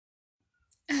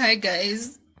Hi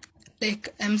guys,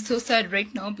 I'm so sad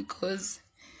right now because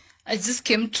I just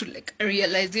came to a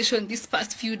realization. These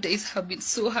past few days have been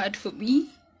so hard for me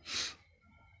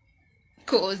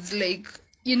because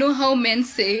you know how men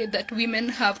say that women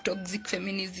have toxic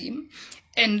feminism,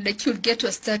 and you'll get to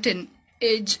a certain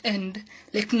age and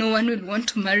no one will want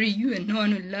to marry you and no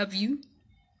one will love you.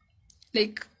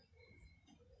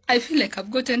 I feel like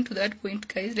I've gotten to that point,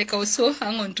 guys. I was so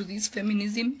hung on to this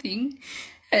feminism thing,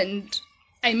 and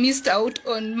I missed out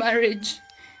on marriage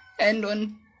and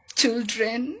on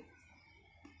children.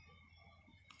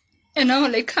 And now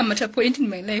I'm at a point in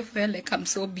my life where I'm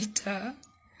so bitter.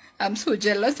 I'm so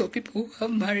jealous of people who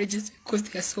have marriages because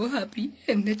they're so happy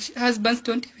and their husbands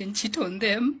don't even cheat on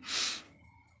them.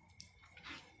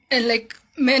 And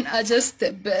men are just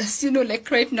the best.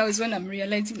 Right now is when I'm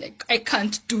realizing I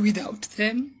can't do without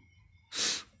them.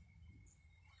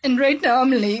 And right now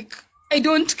I'm I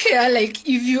don't care if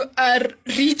you are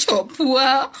rich or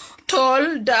poor,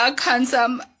 tall, dark,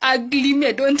 handsome, ugly.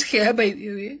 I don't care, by the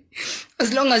way.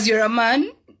 As long as you're a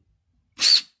man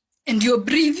and you're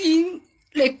breathing,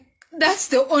 that's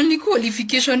the only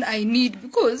qualification I need,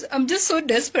 because I'm just so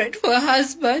desperate for a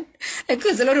husband.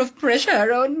 There's a lot of pressure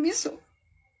around me, so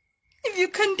if you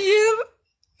can DM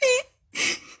me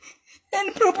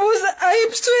and propose, I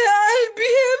swear I'll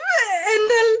behave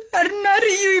and I'll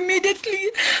marry you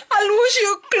immediately. I'll wash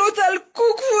your clothes, I'll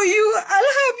cook for you,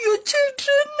 I'll have your children.